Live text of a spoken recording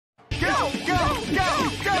Go, go, go,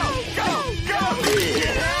 go, go, go!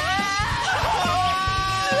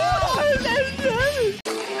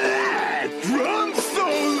 Drum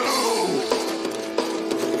solo!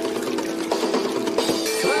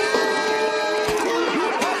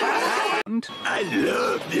 I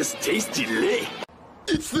love this tasty lick.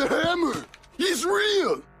 It's the hammer. He's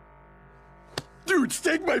real. Dude,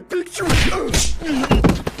 take my picture.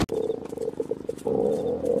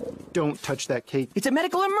 Don't touch that cake. It's a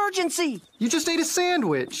medical emergency! You just ate a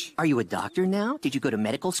sandwich. Are you a doctor now? Did you go to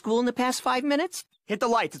medical school in the past 5 minutes? Hit the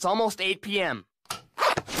lights. It's almost 8 p.m.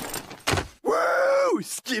 Whoa!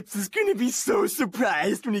 Skips is gonna be so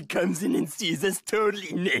surprised when he comes in and sees us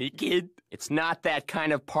totally naked. It's not that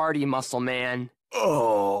kind of party, muscle man.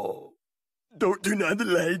 Oh. Don't turn on the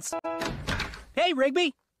lights. Hey,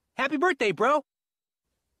 Rigby. Happy birthday, bro.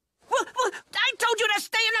 I told you to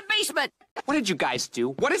stay in the basement! What did you guys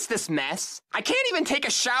do? What is this mess? I can't even take a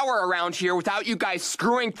shower around here without you guys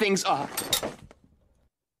screwing things up.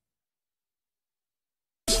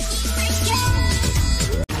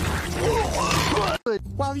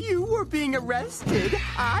 While you were being arrested,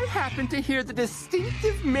 I happened to hear the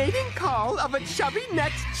distinctive mating call of a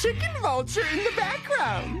chubby-necked chicken vulture in the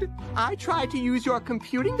background. I tried to use your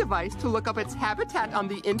computing device to look up its habitat on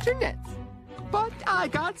the internet. But I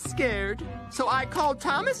got scared, so I called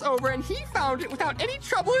Thomas over and he found it without any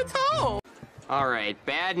trouble at all. All right,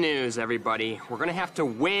 bad news, everybody. We're gonna have to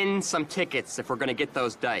win some tickets if we're gonna get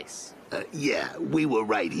those dice. Yeah, we were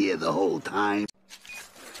right here the whole time.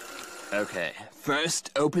 Okay,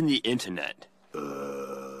 first open the internet.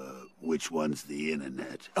 Which one's the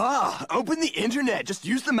internet? Open the internet. Just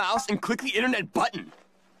use the mouse and click the internet button.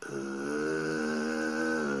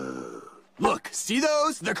 Look, see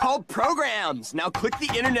those? They're called programs. Now click the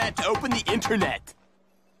internet to open the internet.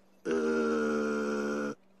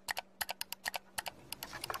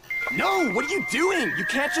 No, what are you doing? You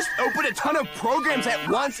can't just open a ton of programs at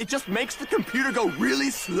once. It just makes the computer go really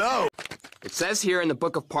slow. It says here in the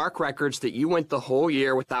book of park records that you went the whole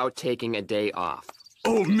year without taking a day off.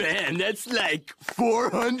 Oh man, that's like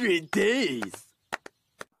 400 days.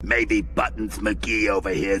 Maybe Buttons McGee over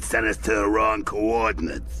here sent us to the wrong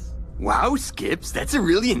coordinates. Wow, Skips, that's a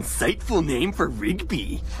really insightful name for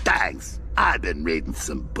Rigby. Thanks. I've been reading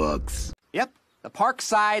some books. Yep, the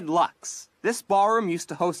Parkside Lux. This ballroom used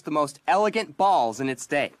to host the most elegant balls in its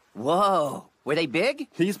day. Whoa. Were they big?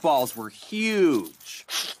 These balls were huge.